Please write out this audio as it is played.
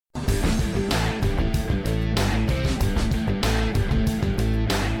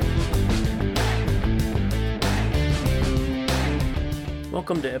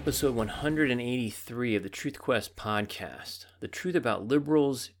Welcome to episode 183 of the Truth Quest podcast, the truth about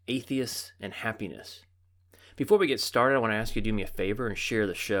liberals, atheists, and happiness. Before we get started, I want to ask you to do me a favor and share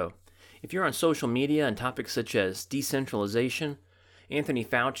the show. If you're on social media and topics such as decentralization, Anthony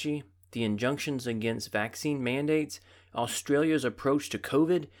Fauci, the injunctions against vaccine mandates, Australia's approach to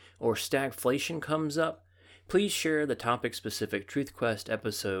COVID, or stagflation comes up, please share the topic-specific Truth Quest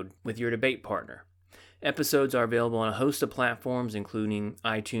episode with your debate partner. Episodes are available on a host of platforms including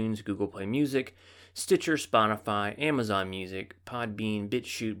iTunes, Google Play Music, Stitcher, Spotify, Amazon Music, Podbean,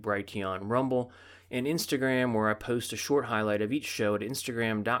 BitChute, Brighteon, Rumble, and Instagram, where I post a short highlight of each show at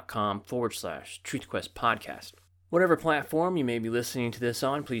instagram.com/TruthQuestPodcast. Whatever platform you may be listening to this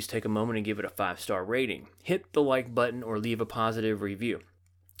on, please take a moment and give it a 5-star rating. Hit the like button or leave a positive review.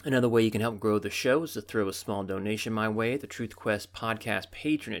 Another way you can help grow the show is to throw a small donation my way at the Truth Quest podcast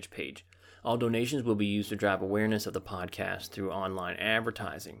patronage page. All donations will be used to drive awareness of the podcast through online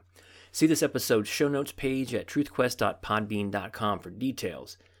advertising. See this episode's show notes page at truthquest.podbean.com for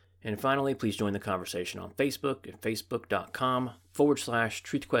details. And finally, please join the conversation on Facebook at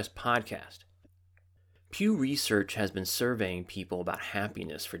facebook.com/truthquestpodcast. Pew Research has been surveying people about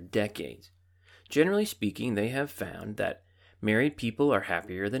happiness for decades. Generally speaking, they have found that married people are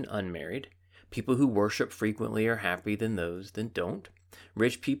happier than unmarried. People who worship frequently are happier than those that don't.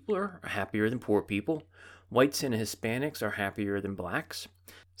 Rich people are happier than poor people. Whites and Hispanics are happier than blacks.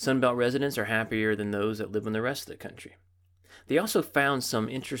 Sunbelt residents are happier than those that live in the rest of the country. They also found some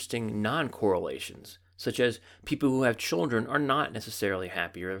interesting non-correlations, such as people who have children are not necessarily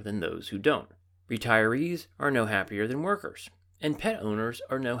happier than those who don't. Retirees are no happier than workers, and pet owners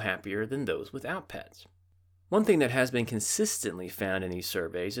are no happier than those without pets. One thing that has been consistently found in these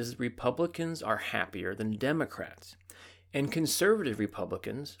surveys is that Republicans are happier than Democrats, and conservative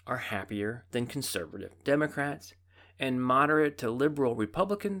Republicans are happier than conservative Democrats, and moderate to liberal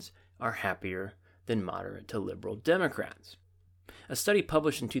Republicans are happier than moderate to liberal Democrats. A study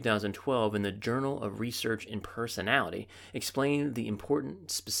published in 2012 in the Journal of Research in Personality explained the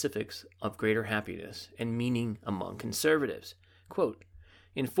important specifics of greater happiness and meaning among conservatives. Quote,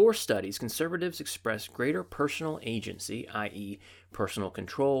 in 4 studies, conservatives expressed greater personal agency, i.e., personal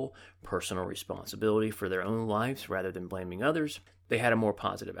control, personal responsibility for their own lives rather than blaming others. They had a more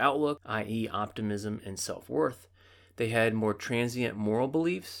positive outlook, i.e., optimism and self-worth. They had more transient moral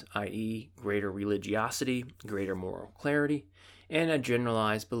beliefs, i.e., greater religiosity, greater moral clarity, and a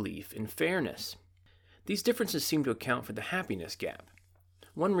generalized belief in fairness. These differences seem to account for the happiness gap.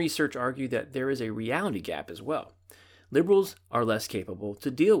 One research argued that there is a reality gap as well. Liberals are less capable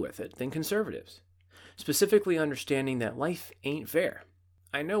to deal with it than conservatives, specifically understanding that life ain't fair.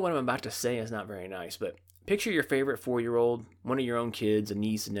 I know what I'm about to say is not very nice, but picture your favorite 4-year-old, one of your own kids, a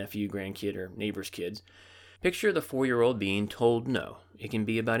niece, a nephew, grandkid, or neighbor's kids. Picture the 4-year-old being told no. It can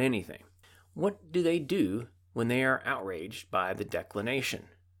be about anything. What do they do when they are outraged by the declination?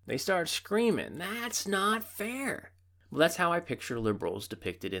 They start screaming, "That's not fair." Well, that's how I picture liberals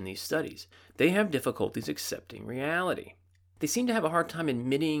depicted in these studies. They have difficulties accepting reality. They seem to have a hard time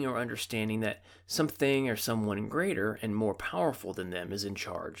admitting or understanding that something or someone greater and more powerful than them is in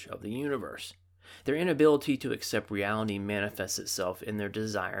charge of the universe. Their inability to accept reality manifests itself in their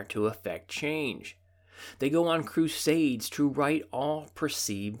desire to effect change. They go on crusades to right all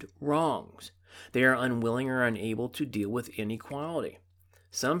perceived wrongs. They are unwilling or unable to deal with inequality.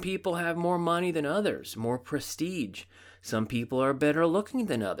 Some people have more money than others, more prestige. Some people are better looking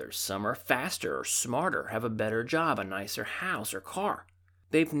than others. Some are faster or smarter, have a better job, a nicer house or car.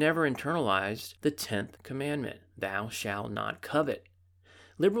 They've never internalized the 10th commandment, thou shalt not covet.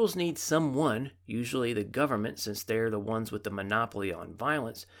 Liberals need someone, usually the government since they're the ones with the monopoly on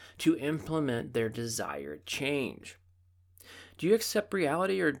violence, to implement their desired change. Do you accept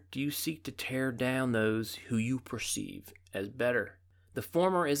reality or do you seek to tear down those who you perceive as better? The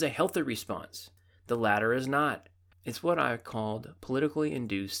former is a healthy response. The latter is not. It's what I called politically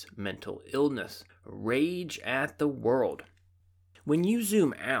induced mental illness, rage at the world. When you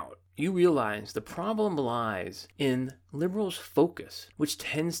zoom out, you realize the problem lies in liberals' focus, which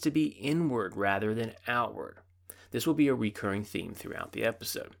tends to be inward rather than outward. This will be a recurring theme throughout the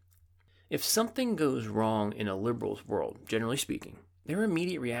episode. If something goes wrong in a liberal's world, generally speaking, their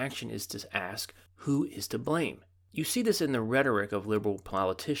immediate reaction is to ask, who is to blame? You see this in the rhetoric of liberal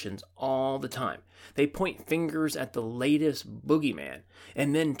politicians all the time. They point fingers at the latest boogeyman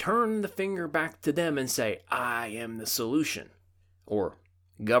and then turn the finger back to them and say, I am the solution, or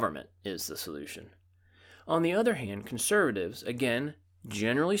government is the solution. On the other hand, conservatives, again,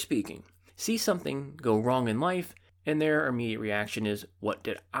 generally speaking, see something go wrong in life and their immediate reaction is, what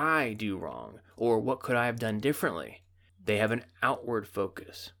did I do wrong? Or what could I have done differently? They have an outward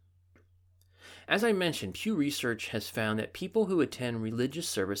focus. As I mentioned, Pew Research has found that people who attend religious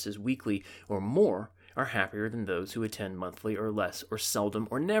services weekly or more are happier than those who attend monthly or less or seldom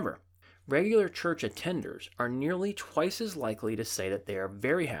or never. Regular church attenders are nearly twice as likely to say that they are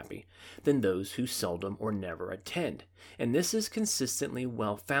very happy than those who seldom or never attend, and this is consistently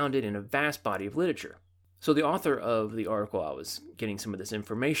well-founded in a vast body of literature. So the author of the article I was getting some of this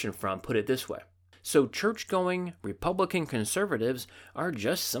information from put it this way. So church-going Republican conservatives are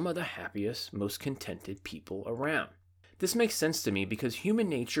just some of the happiest, most contented people around. This makes sense to me because human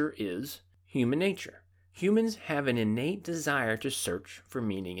nature is human nature. Humans have an innate desire to search for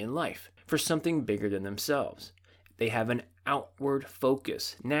meaning in life, for something bigger than themselves. They have an outward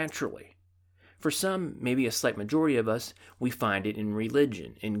focus, naturally. For some, maybe a slight majority of us, we find it in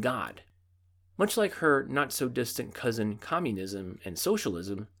religion, in God. Much like her not-so-distant cousin communism and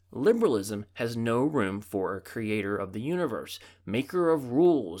socialism, liberalism has no room for a creator of the universe, maker of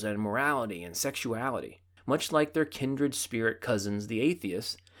rules and morality and sexuality. Much like their kindred spirit cousins, the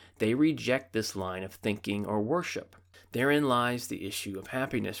atheists, they reject this line of thinking or worship. Therein lies the issue of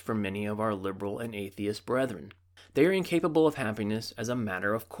happiness for many of our liberal and atheist brethren. They are incapable of happiness as a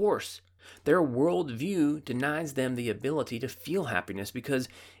matter of course. Their worldview denies them the ability to feel happiness because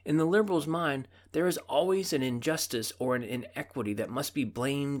in the liberal's mind, there is always an injustice or an inequity that must be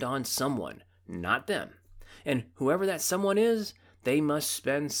blamed on someone, not them. And whoever that someone is, they must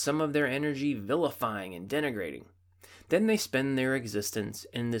spend some of their energy vilifying and denigrating. Then they spend their existence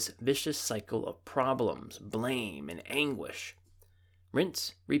in this vicious cycle of problems, blame, and anguish.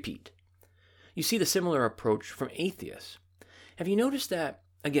 Rinse, repeat. You see the similar approach from atheists. Have you noticed that,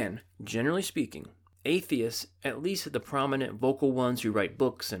 again, generally speaking, atheists, at least the prominent vocal ones who write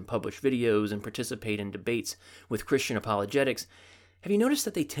books and publish videos and participate in debates with Christian apologetics, have you noticed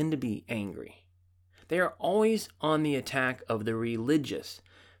that they tend to be angry? They are always on the attack of the religious.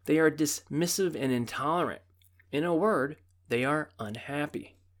 They are dismissive and intolerant. In a word, they are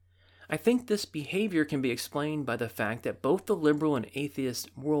unhappy. I think this behavior can be explained by the fact that both the liberal and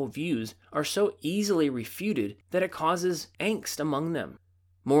atheist worldviews are so easily refuted that it causes angst among them.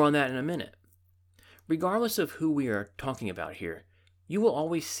 More on that in a minute. Regardless of who we are talking about here, you will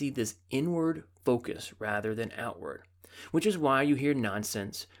always see this inward focus rather than outward, which is why you hear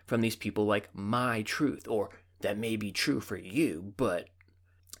nonsense from these people like my truth, or that may be true for you, but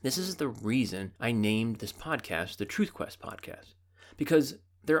this is the reason I named this podcast the Truth Quest Podcast, because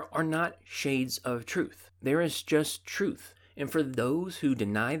there are not shades of truth. There is just truth. And for those who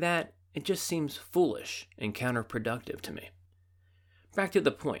deny that, it just seems foolish and counterproductive to me. Back to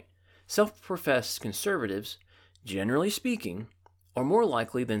the point. Self-professed conservatives, generally speaking, are more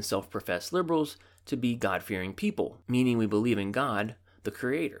likely than self-professed liberals to be God-fearing people, meaning we believe in God, the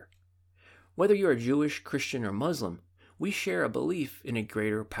Creator. Whether you're Jewish, Christian, or Muslim, we share a belief in a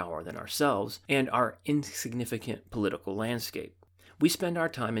greater power than ourselves and our insignificant political landscape. We spend our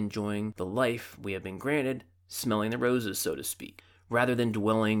time enjoying the life we have been granted, smelling the roses, so to speak, rather than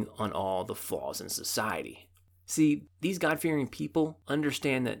dwelling on all the flaws in society. See, these God-fearing people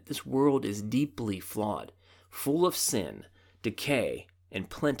understand that this world is deeply flawed, full of sin, decay,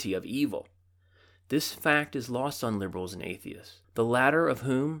 and plenty of evil. This fact is lost on liberals and atheists, the latter of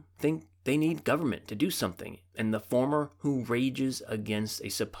whom think they need government to do something, and the former who rages against a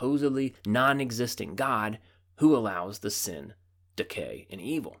supposedly non-existent God who allows the sin, decay, and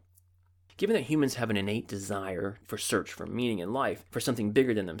evil. Given that humans have an innate desire for search for meaning in life, for something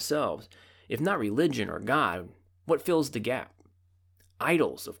bigger than themselves, if not religion or God, what fills the gap?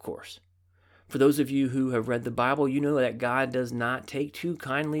 Idols, of course. For those of you who have read the Bible, you know that God does not take too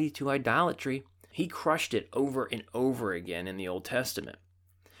kindly to idolatry. He crushed it over and over again in the Old Testament.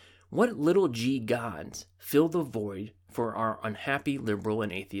 What little g gods fill the void for our unhappy liberal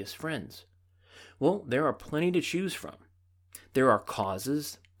and atheist friends? Well, there are plenty to choose from. There are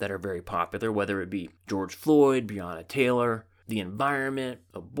causes that are very popular, whether it be George Floyd, Breonna Taylor, the environment,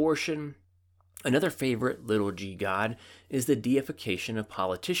 abortion. Another favorite little g god is the deification of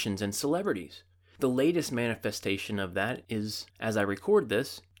politicians and celebrities. The latest manifestation of that is, as I record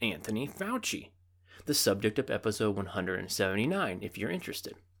this, Anthony Fauci, the subject of episode 179, if you're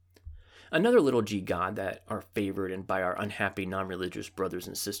interested. Another little g god that are favored and by our unhappy non-religious brothers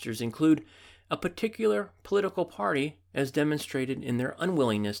and sisters include a particular political party as demonstrated in their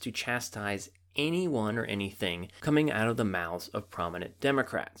unwillingness to chastise anyone or anything coming out of the mouths of prominent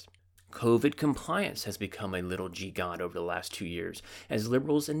Democrats. COVID compliance has become a little g god over the last 2 years, as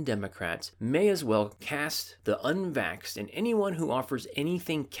liberals and Democrats may as well cast the unvaxxed and anyone who offers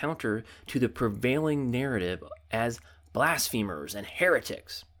anything counter to the prevailing narrative as blasphemers and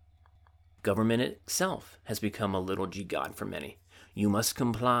heretics. Government itself has become a little g god for many. You must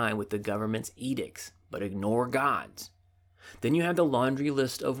comply with the government's edicts, but ignore God's. Then you have the laundry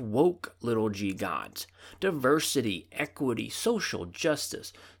list of woke little g gods. Diversity, equity, social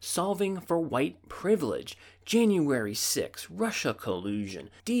justice, solving for white privilege, January 6, Russia collusion,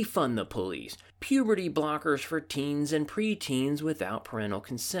 defund the police, puberty blockers for teens and preteens without parental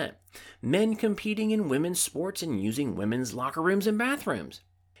consent, men competing in women's sports and using women's locker rooms and bathrooms.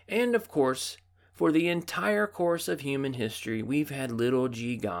 And of course, for the entire course of human history, we've had little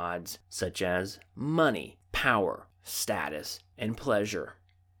g gods such as money, power, status, and pleasure.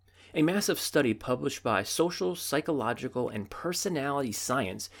 A massive study published by Social, Psychological, and Personality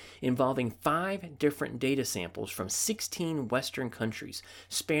Science involving 5 different data samples from 16 Western countries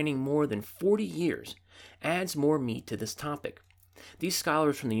spanning more than 40 years adds more meat to this topic. These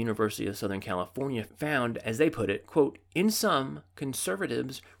scholars from the University of Southern California found, as they put it, quote, in sum,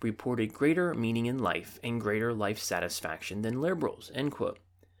 conservatives reported greater meaning in life and greater life satisfaction than liberals, end quote.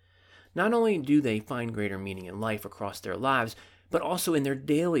 Not only do they find greater meaning in life across their lives, but also in their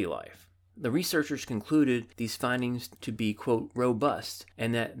daily life. The researchers concluded these findings to be, quote, robust,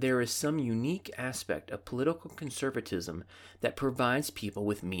 and that there is some unique aspect of political conservatism that provides people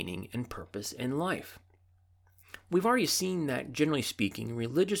with meaning and purpose in life. We've already seen that, generally speaking,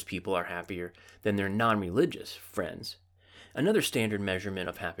 religious people are happier than their non-religious friends. Another standard measurement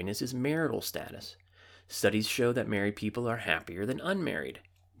of happiness is marital status. Studies show that married people are happier than unmarried,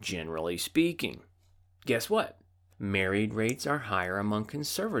 generally speaking. Guess what? Married rates are higher among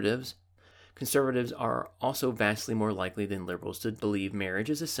conservatives. Conservatives are also vastly more likely than liberals to believe marriage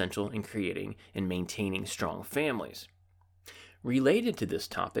is essential in creating and maintaining strong families. Related to this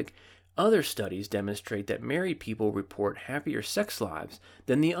topic, other studies demonstrate that married people report happier sex lives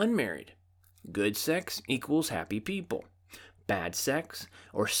than the unmarried. Good sex equals happy people. Bad sex,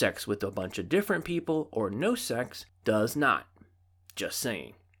 or sex with a bunch of different people, or no sex, does not. Just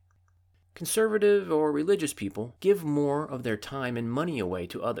saying. Conservative or religious people give more of their time and money away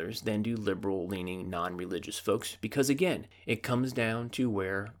to others than do liberal-leaning non-religious folks because, again, it comes down to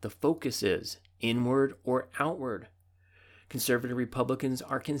where the focus is, inward or outward. Conservative Republicans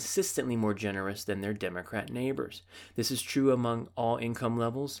are consistently more generous than their Democrat neighbors. This is true among all income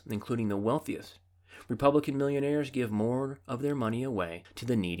levels, including the wealthiest. Republican millionaires give more of their money away to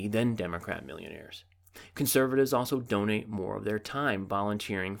the needy than Democrat millionaires. Conservatives also donate more of their time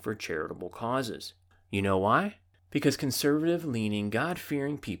volunteering for charitable causes. You know why? Because conservative-leaning,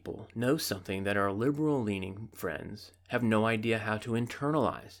 God-fearing people know something that our liberal-leaning friends have no idea how to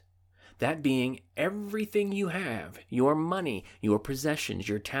internalize. That being everything you have, your money, your possessions,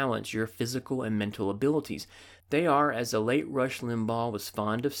 your talents, your physical and mental abilities, they are, as the late Rush Limbaugh was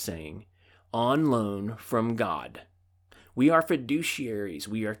fond of saying, on loan from God. We are fiduciaries.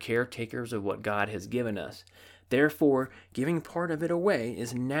 We are caretakers of what God has given us. Therefore, giving part of it away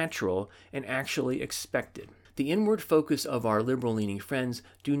is natural and actually expected. The inward focus of our liberal-leaning friends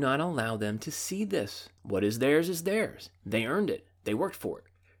do not allow them to see this. What is theirs is theirs. They earned it. They worked for it.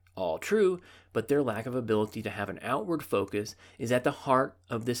 All true, but their lack of ability to have an outward focus is at the heart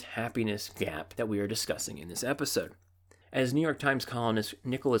of this happiness gap that we are discussing in this episode. As New York Times columnist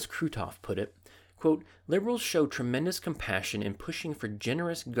Nicholas Krutoff put it, quote, liberals show tremendous compassion in pushing for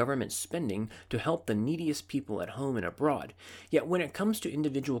generous government spending to help the neediest people at home and abroad. Yet when it comes to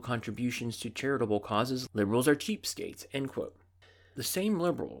individual contributions to charitable causes, liberals are cheapskates, end quote. The same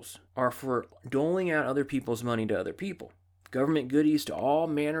liberals are for doling out other people's money to other people. Government goodies to all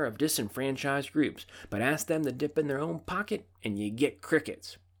manner of disenfranchised groups, but ask them to dip in their own pocket and you get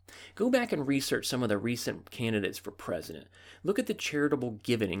crickets. Go back and research some of the recent candidates for president. Look at the charitable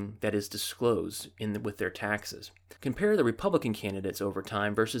giving that is disclosed with their taxes. Compare the Republican candidates over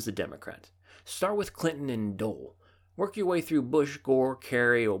time versus the Democrats. Start with Clinton and Dole. Work your way through Bush, Gore,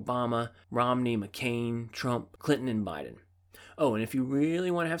 Kerry, Obama, Romney, McCain, Trump, Clinton, and Biden. Oh, and if you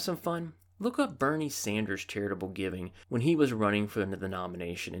really want to have some fun, look up Bernie Sanders' charitable giving when he was running for the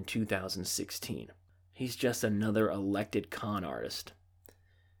nomination in 2016. He's just another elected con artist.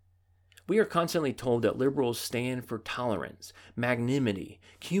 We are constantly told that liberals stand for tolerance, magnanimity,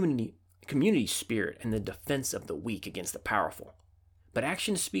 community spirit, and the defense of the weak against the powerful. But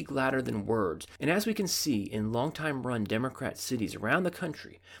actions speak louder than words, and as we can see in longtime-run Democrat cities around the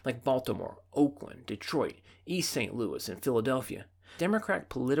country, like Baltimore, Oakland, Detroit, East St. Louis, and Philadelphia, Democrat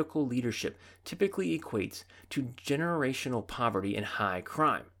political leadership typically equates to generational poverty and high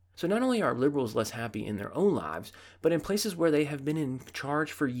crime. So not only are liberals less happy in their own lives, but in places where they have been in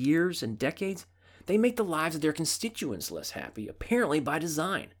charge for years and decades, they make the lives of their constituents less happy, apparently by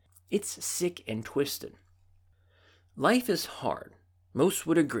design. It's sick and twisted. Life is hard. Most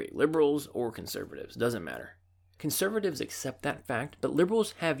would agree, liberals or conservatives, doesn't matter. Conservatives accept that fact, but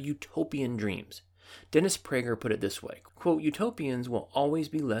liberals have utopian dreams. Dennis Prager put it this way, quote, "Utopians will always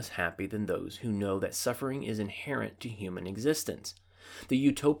be less happy than those who know that suffering is inherent to human existence. The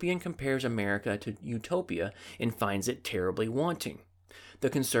utopian compares America to utopia and finds it terribly wanting. The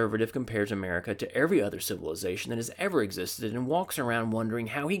conservative compares America to every other civilization that has ever existed and walks around wondering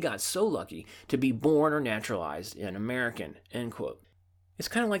how he got so lucky to be born or naturalized an American," end quote. It's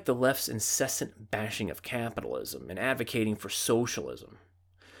kind of like the left's incessant bashing of capitalism and advocating for socialism.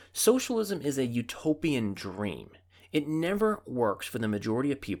 Socialism is a utopian dream. It never works for the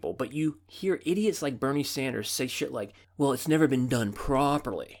majority of people, but you hear idiots like Bernie Sanders say shit like, well, it's never been done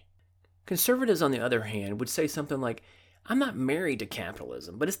properly. Conservatives, on the other hand, would say something like, I'm not married to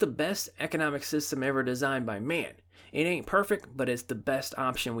capitalism, but it's the best economic system ever designed by man. It ain't perfect, but it's the best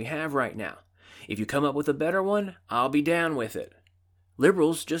option we have right now. If you come up with a better one, I'll be down with it.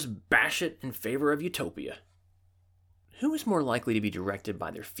 Liberals just bash it in favor of utopia. Who is more likely to be directed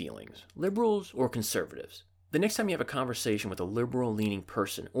by their feelings, liberals or conservatives? The next time you have a conversation with a liberal-leaning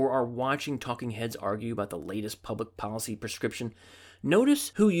person or are watching talking heads argue about the latest public policy prescription,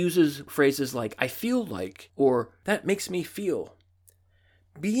 notice who uses phrases like, I feel like, or that makes me feel.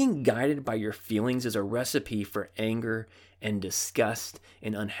 Being guided by your feelings is a recipe for anger and disgust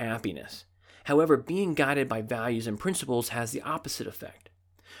and unhappiness. However, being guided by values and principles has the opposite effect.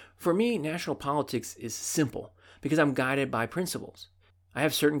 For me, national politics is simple because I'm guided by principles. I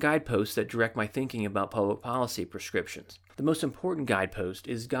have certain guideposts that direct my thinking about public policy prescriptions. The most important guidepost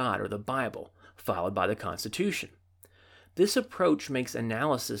is God or the Bible, followed by the Constitution. This approach makes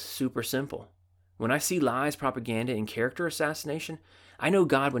analysis super simple. When I see lies, propaganda, and character assassination, I know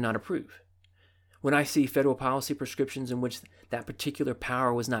God would not approve. When I see federal policy prescriptions in which that particular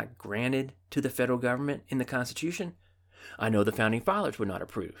power was not granted to the federal government in the Constitution, I know the Founding Fathers would not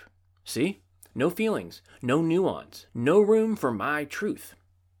approve. See? No feelings, no nuance, no room for my truth.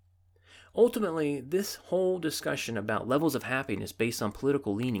 Ultimately, this whole discussion about levels of happiness based on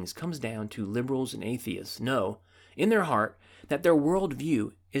political leanings comes down to liberals and atheists know, in their heart, that their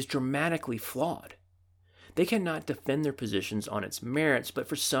worldview is dramatically flawed. They cannot defend their positions on its merits, but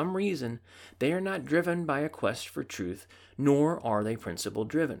for some reason, they are not driven by a quest for truth, nor are they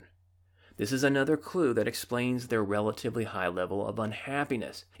principle-driven. This is another clue that explains their relatively high level of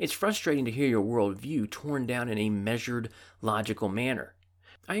unhappiness. It's frustrating to hear your worldview torn down in a measured, logical manner.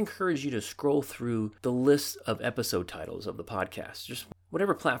 I encourage you to scroll through the list of episode titles of the podcast, just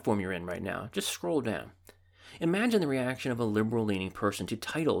whatever platform you're in right now, just scroll down. Imagine the reaction of a liberal-leaning person to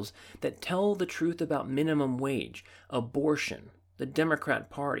titles that tell the truth about minimum wage, abortion, the Democrat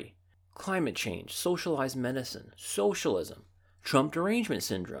Party, climate change, socialized medicine, socialism, Trump derangement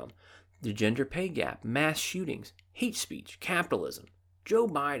syndrome, the gender pay gap, mass shootings, hate speech, capitalism, Joe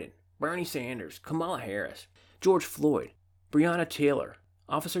Biden, Bernie Sanders, Kamala Harris, George Floyd, Breonna Taylor,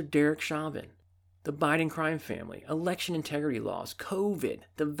 Officer Derek Chauvin, the Biden crime family, election integrity laws, COVID,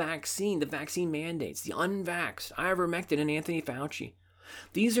 the vaccine mandates, the unvaxxed, ivermectin, and Anthony Fauci.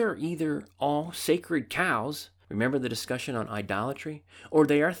 These are either all sacred cows, remember the discussion on idolatry, or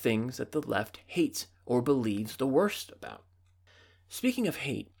they are things that the left hates or believes the worst about. Speaking of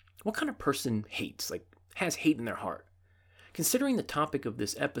hate, what kind of person hates, has hate in their heart? Considering the topic of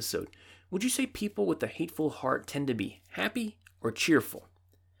this episode, would you say people with a hateful heart tend to be happy or cheerful?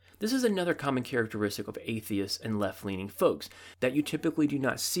 This is another common characteristic of atheists and left-leaning folks that you typically do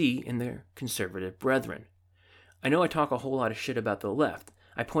not see in their conservative brethren. I know I talk a whole lot of shit about the left.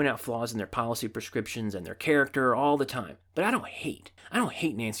 I point out flaws in their policy prescriptions and their character all the time. But I don't hate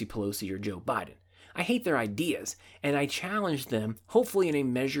Nancy Pelosi or Joe Biden. I hate their ideas, and I challenge them, hopefully in a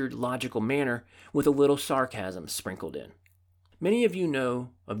measured, logical manner, with a little sarcasm sprinkled in. Many of you know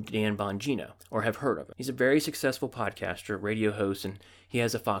of Dan Bongino, or have heard of him. He's a very successful podcaster, radio host, and he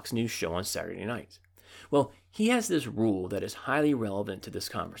has a Fox News show on Saturday nights. Well, he has this rule that is highly relevant to this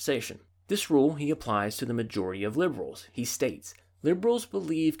conversation. This rule he applies to the majority of liberals. He states, liberals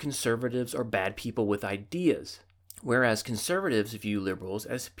believe conservatives are bad people with ideas, whereas conservatives view liberals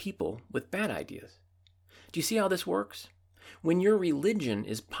as people with bad ideas. Do you see how this works? When your religion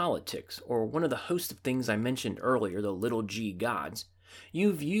is politics, or one of the host of things I mentioned earlier, the little g gods,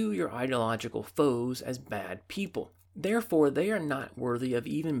 you view your ideological foes as bad people. Therefore, they are not worthy of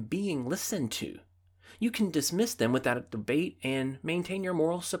even being listened to. You can dismiss them without a debate and maintain your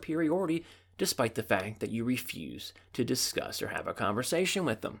moral superiority despite the fact that you refuse to discuss or have a conversation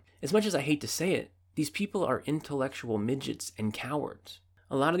with them. As much as I hate to say it, these people are intellectual midgets and cowards.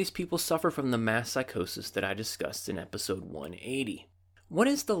 A lot of these people suffer from the mass psychosis that I discussed in episode 180. What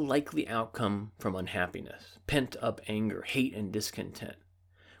is the likely outcome from unhappiness, pent-up anger, hate, and discontent?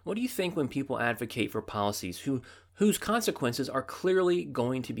 What do you think when people advocate for policies whose consequences are clearly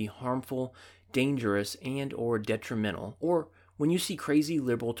going to be harmful, dangerous, and or detrimental, or when you see crazy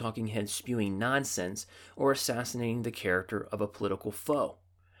liberal talking heads spewing nonsense or assassinating the character of a political foe?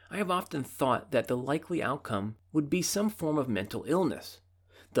 I have often thought that the likely outcome would be some form of mental illness.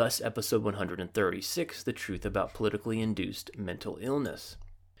 Thus, episode 136, The Truth About Politically Induced Mental Illness.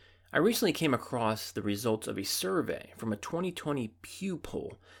 I recently came across the results of a survey from a 2020 Pew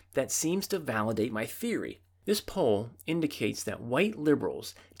poll that seems to validate my theory. This poll indicates that white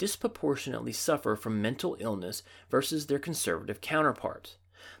liberals disproportionately suffer from mental illness versus their conservative counterparts.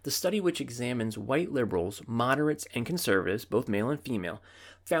 The study, which examines white liberals, moderates, and conservatives, both male and female,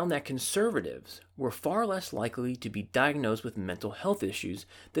 found that conservatives were far less likely to be diagnosed with mental health issues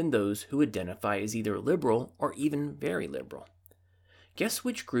than those who identify as either liberal or even very liberal. Guess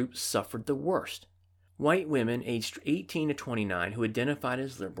which group suffered the worst? White women aged 18 to 29 who identified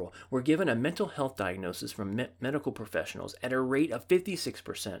as liberal were given a mental health diagnosis from medical professionals at a rate of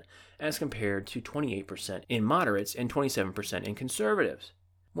 56% as compared to 28% in moderates and 27% in conservatives.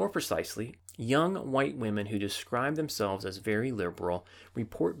 More precisely, young white women who describe themselves as very liberal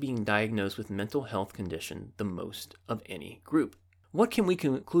report being diagnosed with mental health condition the most of any group. What can we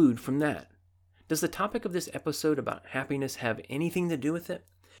conclude from that? Does the topic of this episode about happiness have anything to do with it?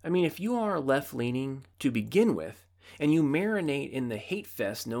 I mean, if you are left-leaning to begin with, and you marinate in the hate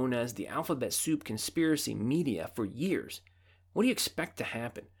fest known as the alphabet soup conspiracy media for years, what do you expect to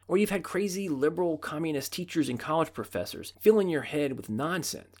happen? Or you've had crazy liberal communist teachers and college professors filling your head with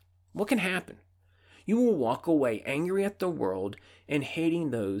nonsense. What can happen? You will walk away angry at the world and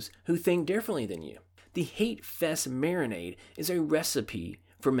hating those who think differently than you. The hate fest marinade is a recipe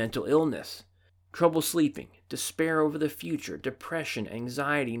for mental illness. Trouble sleeping, despair over the future, depression,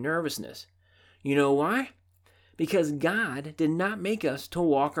 anxiety, nervousness. You know why? Because God did not make us to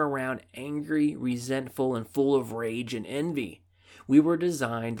walk around angry, resentful, and full of rage and envy. We were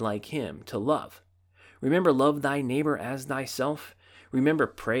designed like Him to love. Remember, love thy neighbor as thyself. Remember,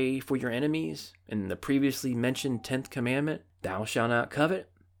 pray for your enemies. And the previously mentioned 10th commandment, thou shalt not covet.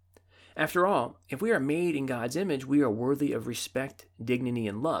 After all, if we are made in God's image, we are worthy of respect, dignity,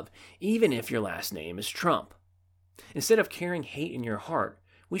 and love, even if your last name is Trump. Instead of carrying hate in your heart,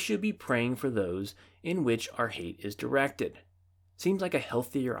 we should be praying for those in which our hate is directed. Seems like a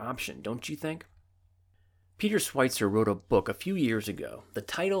healthier option, don't you think? Peter Schweitzer wrote a book a few years ago. The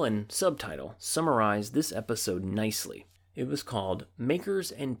title and subtitle summarized this episode nicely. It was called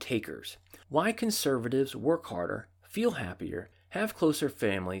Makers and Takers: Why Conservatives Work Harder, Feel Happier, Have Closer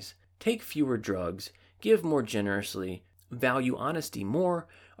Families, Take Fewer Drugs, Give More Generously, Value Honesty More,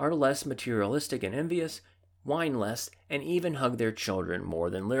 Are Less Materialistic and Envious, Whine Less, and even hug their children more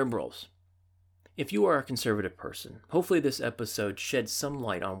than liberals. If you are a conservative person, hopefully this episode sheds some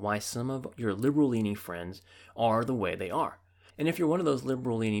light on why some of your liberal-leaning friends are the way they are. And if you're one of those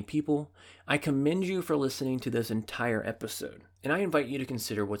liberal-leaning people, I commend you for listening to this entire episode, and I invite you to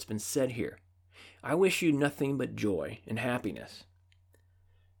consider what's been said here. I wish you nothing but joy and happiness.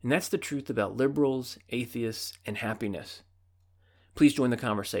 And that's the truth about liberals, atheists, and happiness. Please join the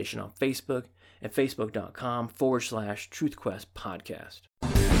conversation on Facebook at facebook.com/TruthQuest Podcast.